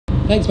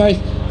Thanks, Boris.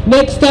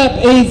 Next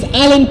up is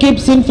Alan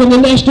Gibson from the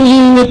National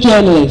Union of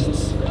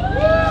Journalists.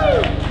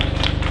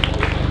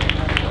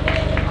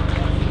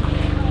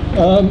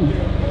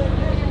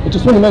 I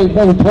just want to make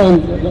one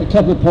point, a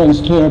couple of points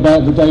clear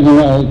about the Daily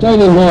Mail.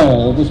 Daily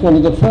Mail was one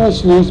of the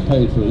first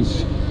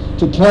newspapers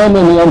to climb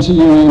on the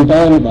anti-union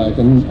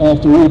bandwagon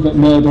after Rupert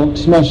Murdoch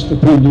smashed the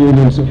print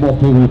unions at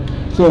Wapping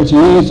 30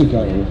 years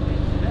ago.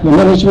 The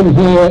management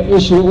here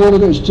issued all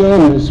of its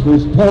journalists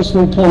with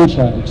personal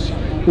contracts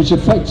which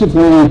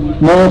effectively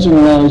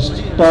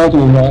marginalised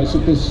bargaining rights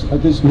at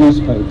this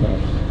newspaper.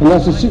 And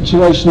that's a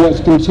situation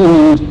that's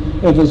continued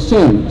ever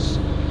since.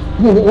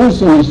 I think it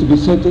also needs to be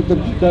said that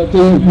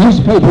the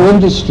newspaper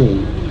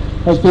industry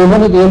has been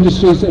one of the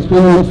industries that's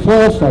been in the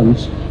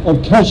forefront of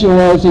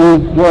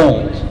casualising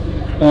work,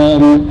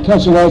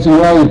 casualising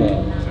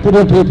labour,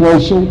 putting people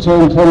on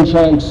short-term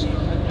contracts,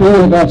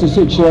 bringing about a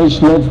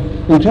situation of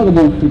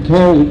incredible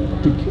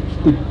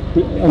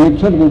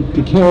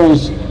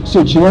precarious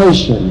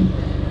situation.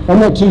 I'm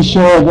not too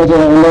sure whether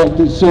or not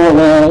the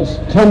 0-hour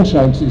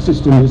contracts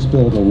exist in this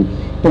building,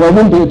 but I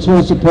wouldn't be at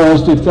all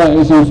surprised if that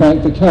is in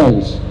fact the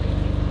case.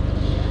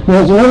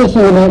 Now, there's another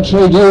thing about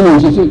trade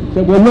unions is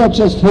that we're not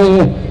just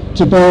here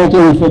to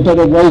bargain for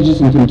better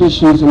wages and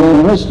conditions and all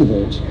the rest of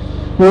it.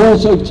 We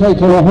also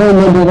take on a whole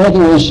number of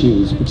other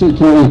issues,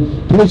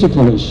 particularly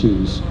political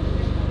issues.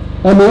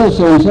 And we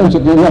also, in terms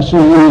of the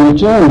National Union of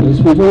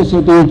Journalists, we've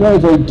also been very,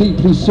 very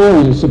deeply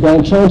serious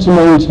about trying to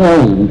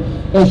maintain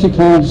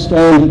ethical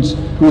standards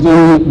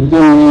within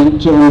the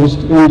journalist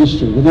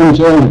industry, within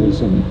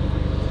journalism.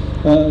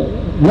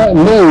 That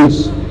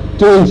means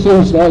doing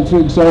things like, for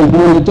example,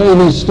 when the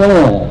Daily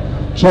Star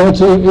tried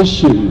to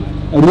issue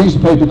a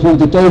newspaper called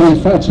the Daily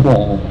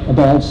Fatwa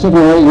about 7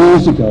 or 8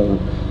 years ago,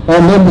 our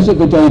members at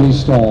the Daily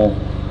Star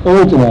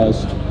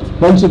organised,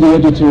 went to the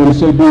editor and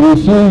said, we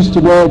refuse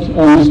to work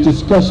on this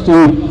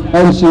disgusting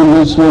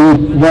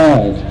anti-Muslim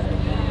rag.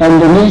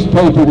 And the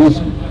newspaper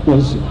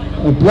was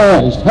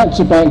obliged, had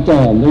to back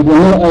down. They were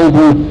not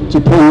able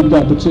to print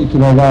that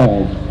particular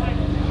rag.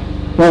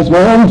 Now, it's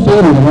my own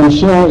feeling, and I'm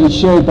sure it's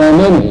shared by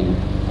many,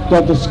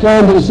 that the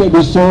scandals that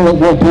we saw at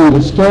Wapping,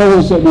 the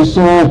scandals that we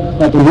saw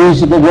at the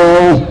News of the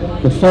World,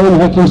 the phone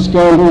hacking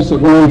scandals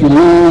that went on for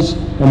years,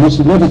 and which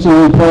the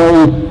Leveson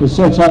inquiry was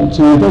set up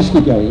to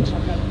investigate,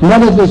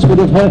 none of this would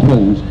have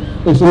happened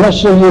if the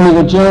National Union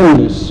of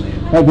Journalists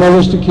had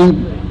managed to keep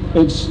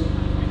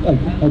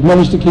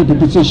a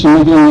position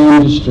within the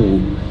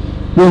industry.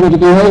 We would have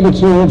been able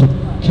to have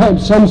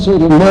kept some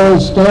sort of moral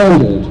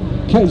standard,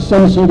 kept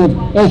some sort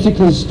of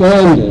ethical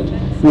standard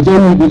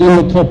within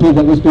the copy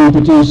that was being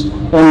produced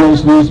on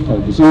those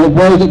newspapers, in the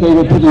way that they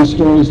were putting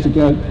stories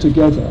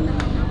together.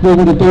 We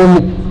would have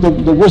been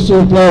the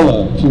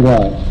whistleblower, if you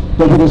like,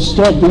 that would have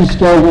stopped these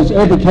scandals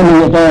ever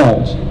coming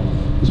about.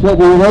 It's what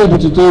we were able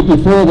to do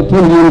before the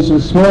print unions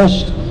were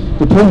smashed.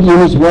 The print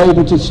unions were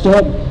able to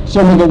stop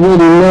some of the really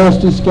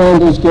nasty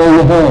scandals going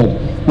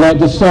ahead, like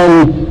the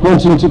Sun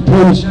wanting to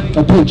print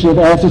a picture of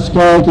Arthur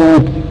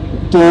Scargill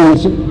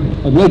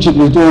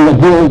allegedly doing a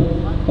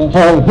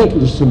Heil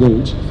Hitler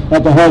salute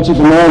at the height of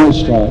the miners'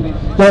 strike.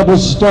 That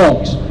was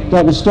stopped.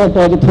 That was stopped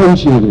by the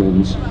print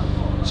unions.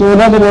 So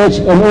in other words,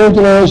 an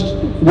organised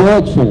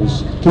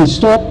workforce can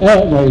stop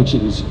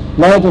outrages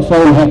like the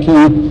phone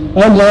hacking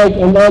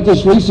and like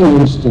this recent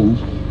incident.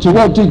 To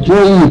what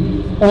degree,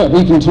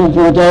 we can talk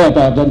all day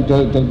about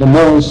the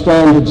moral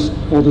standards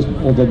or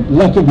the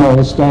lack of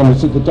moral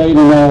standards that the Daily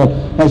Mail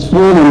has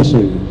fallen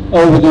to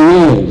over the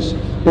years.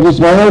 But it's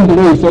my own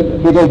belief that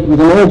with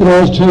an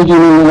organised trade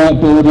union in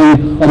that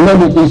building, a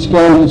number of these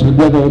scandals would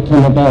never have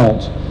come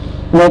about.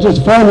 And I'll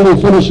just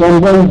finally finish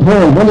on one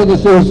point. One of the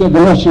things that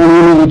the National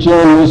Union of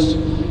Journalists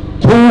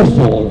called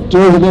for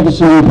during the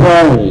Leveson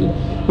inquiry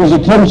was a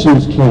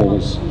conscience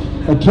clause.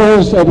 A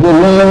clause that would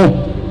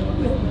allow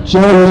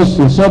journalists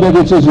and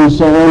sub-editors and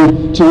so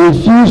on to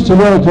refuse to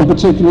work on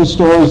particular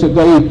stories that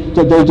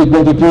they did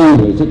not agree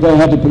with, that they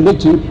had a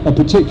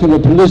particular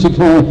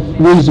political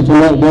reason for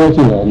not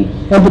working on,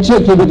 and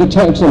particularly with the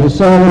tax on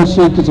asylum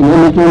seekers and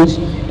immigrants,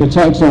 the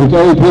tax on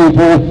gay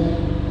people,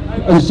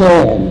 and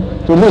so on.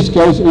 The list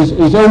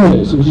is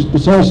endless, which is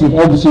precisely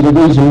obviously the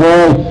reason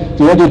why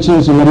the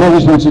editors and the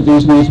management of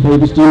these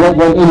newspapers do not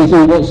want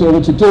anything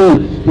whatsoever to do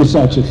with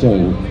such a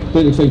thing.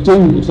 But if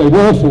they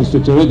were forced to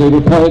do it, they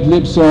would pay it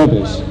lip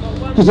service.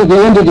 Because at the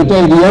end of the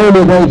day, the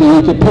only way that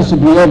you could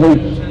possibly ever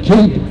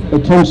keep a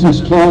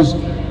conscience clause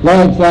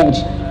like that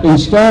in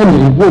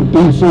standing would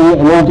be through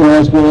an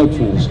organised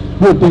workforce,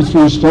 would be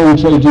through strong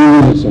trade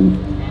unionism.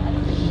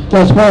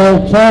 That's why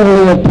I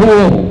finally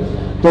appeal.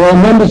 There are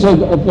members of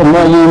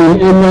my union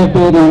in that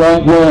building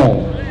right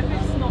now.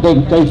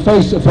 They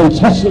face a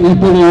fantastically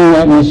bullying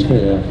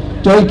atmosphere.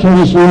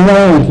 Daycare is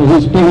renowned for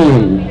his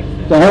bullying.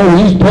 The whole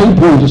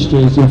newspaper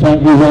industry is in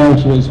fact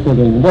renowned for its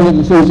bullying. One of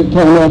the things that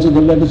came out of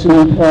the Leveson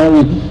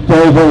inquiry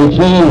very, very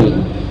clearly.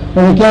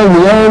 And again,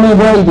 the only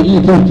way that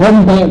you can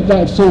combat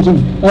that sort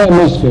of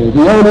atmosphere,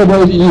 the only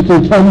way that you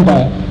can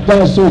combat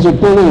that sort of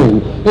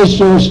bullying is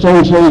through a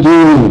strong trade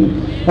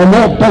union. And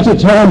what better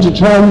time to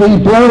try and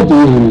rebuild the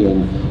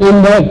union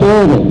in that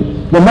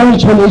building The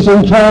management is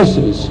in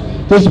crisis.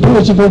 This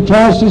political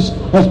crisis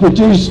has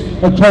produced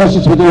a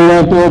crisis within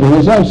our building.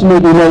 There's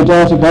absolutely no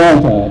doubt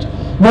about that.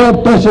 No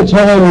better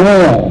time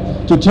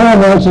now to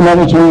turn around to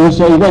management and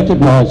say,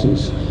 recognise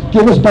us.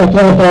 Give us back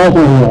our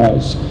bargaining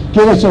rights.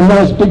 Give us a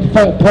nice big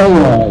fat pay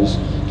rise.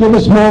 Give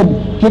us more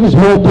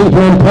people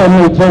on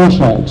permanent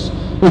contracts.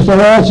 If there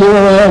are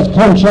 0-hour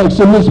contracts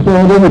in this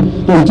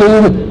building, then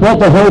do what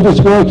the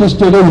holders workers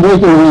did in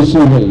Wigan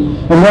recently.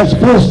 And that's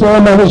forced our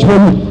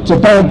management to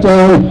back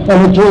down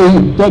and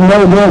agree that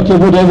no worker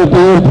would ever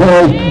be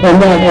employed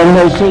on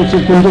those sorts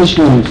of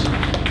conditions.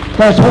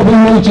 That's what we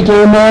need to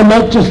do now,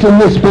 not just in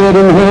this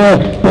building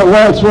here, but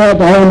right throughout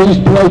the whole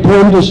newspaper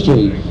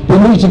industry. We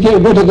need to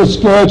get rid of the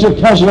scourge of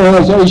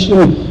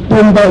casualisation,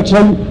 bring back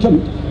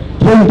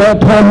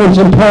permanent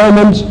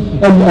employment,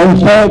 and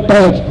fight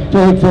back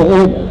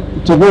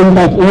to win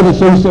back all the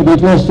things that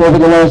we've lost over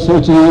the last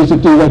 30 years of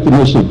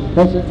derecognition.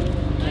 That's it.